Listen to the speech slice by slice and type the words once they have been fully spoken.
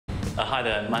Hi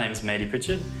there, my name's Maedi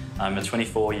Prichard. I'm a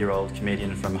 24-year-old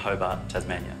comedian from Hobart,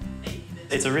 Tasmania.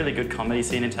 It's a really good comedy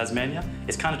scene in Tasmania.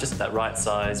 It's kind of just that right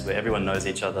size where everyone knows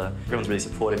each other, everyone's really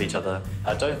supportive of each other.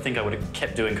 I don't think I would have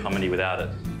kept doing comedy without it.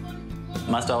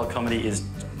 My style of comedy is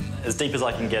as deep as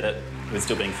I can get it with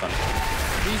still being funny.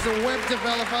 He's a web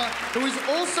developer who is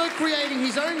also creating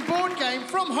his own board game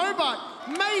from Hobart,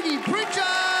 Maedi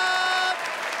Prichard!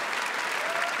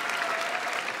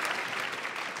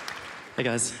 Hey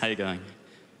guys, how you going?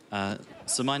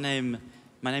 So my name's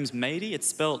Maedi. It's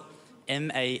spelled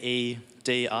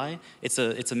M-A-E-D-I. It's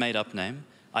a made-up name.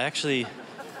 I actually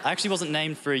wasn't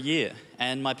named for a year,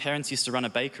 and my parents used to run a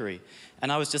bakery,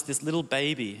 and I was just this little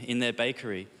baby in their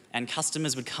bakery, and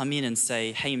customers would come in and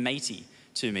say, "Hey, matey,"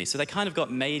 to me. So they kind of got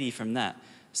Maedi from that.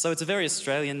 So it's a very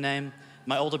Australian name.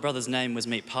 My older brother's name was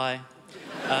Meat Pie.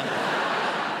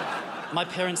 My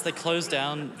parents, they closed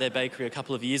down their bakery a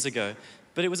couple of years ago,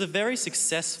 but it was a very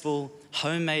successful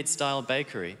homemade-style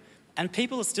bakery, and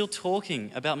people are still talking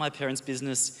about my parents'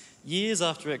 business years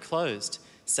after it closed,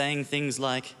 saying things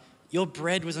like, "Your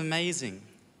bread was amazing.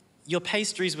 Your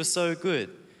pastries were so good.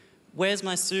 Where's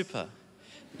my super?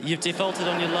 You've defaulted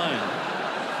on your loan."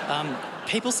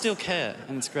 People still care,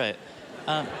 and it's great.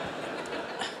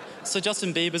 So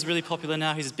Justin Bieber's really popular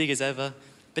now. He's as big as ever,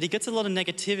 but he gets a lot of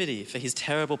negativity for his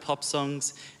terrible pop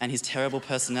songs and his terrible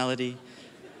personality.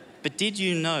 But did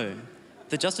you know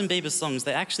that Justin Bieber's songs,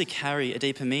 they actually carry a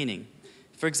deeper meaning?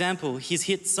 For example, his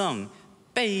hit song,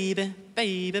 "Baby,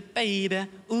 baby, baby,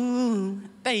 ooh,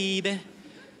 baby."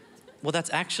 Well,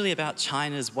 that's actually about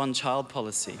China's one-child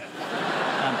policy.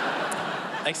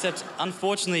 Except,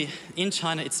 unfortunately, in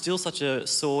China, it's still such a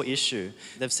sore issue.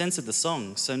 They've censored the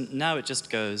song, so now it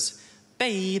just goes,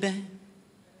 "Baby,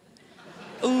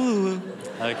 ooh."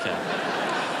 Okay.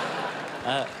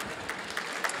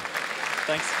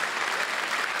 Thanks.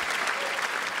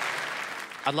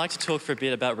 I'd like to talk for a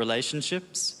bit about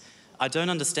relationships. I don't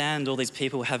understand all these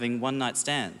people having one-night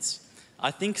stands.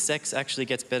 I think sex actually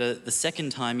gets better the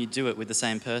second time you do it with the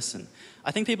same person.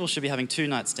 I think people should be having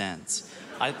two-night stands.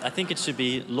 I think it should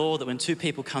be law that when two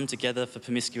people come together for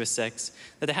promiscuous sex,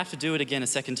 that they have to do it again a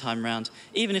second time round,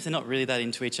 even if they're not really that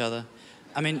into each other.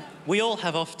 I mean, we all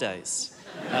have off days.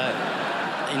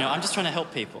 I'm just trying to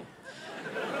help people.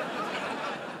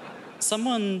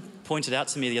 Someone pointed out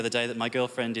to me the other day that my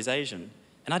girlfriend is Asian,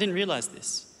 and I didn't realise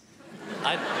this.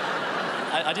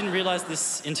 I didn't realise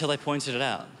this until they pointed it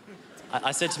out.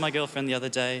 I said to my girlfriend the other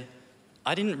day,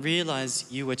 "I didn't realise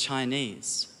you were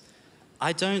Chinese.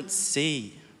 I don't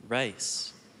see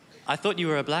race. I thought you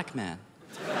were a black man."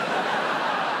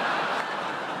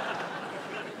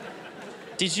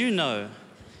 Did you know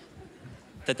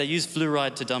that they use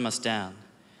fluoride to dumb us down?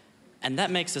 And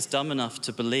that makes us dumb enough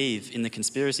to believe in the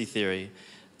conspiracy theory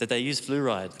that they use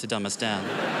fluoride to dumb us down.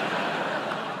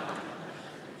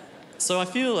 So I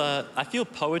feel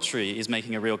poetry is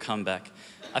making a real comeback.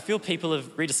 I feel people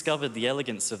have rediscovered the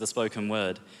elegance of the spoken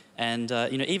word. And,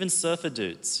 even surfer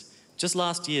dudes. Just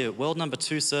last year, world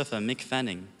 #2 surfer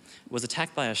Micf was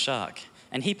attacked by a shark.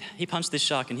 And he punched this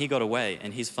shark and he got away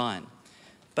and he's fine.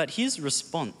 But his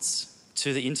response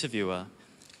to the interviewer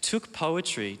took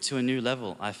poetry to a new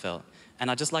level, I felt. And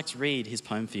I'd just like to read his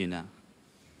poem for you now.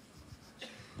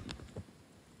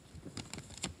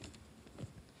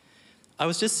 I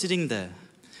was just sitting there.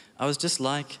 I was just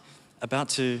about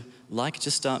to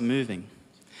just start moving.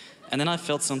 And then I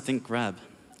felt something grab.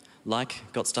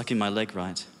 Got stuck in my leg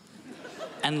right.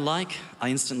 And I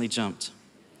instantly jumped.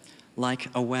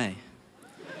 Away.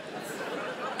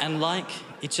 And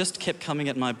it just kept coming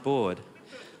at my board.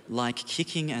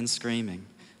 Kicking and screaming.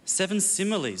 7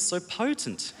 similes, so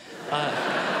potent.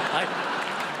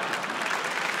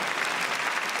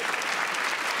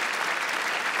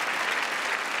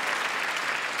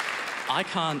 I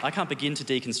can't begin to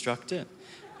deconstruct it,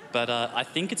 but I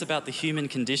think it's about the human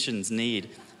condition's need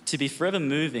to be forever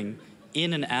moving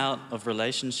in and out of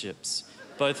relationships,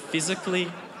 both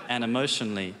physically and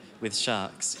emotionally with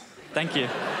sharks. Thank you.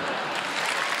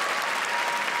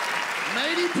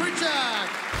 Maedi Prichard!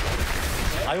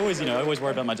 I always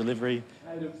worry about my delivery.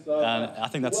 I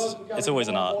think it's always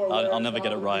an art. I'll never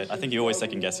get it right. I think you always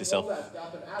second guess yourself,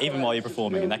 even while you're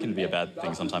performing, and that can be a bad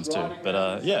thing sometimes too.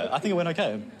 But yeah, I think it went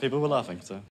okay. People were laughing, so.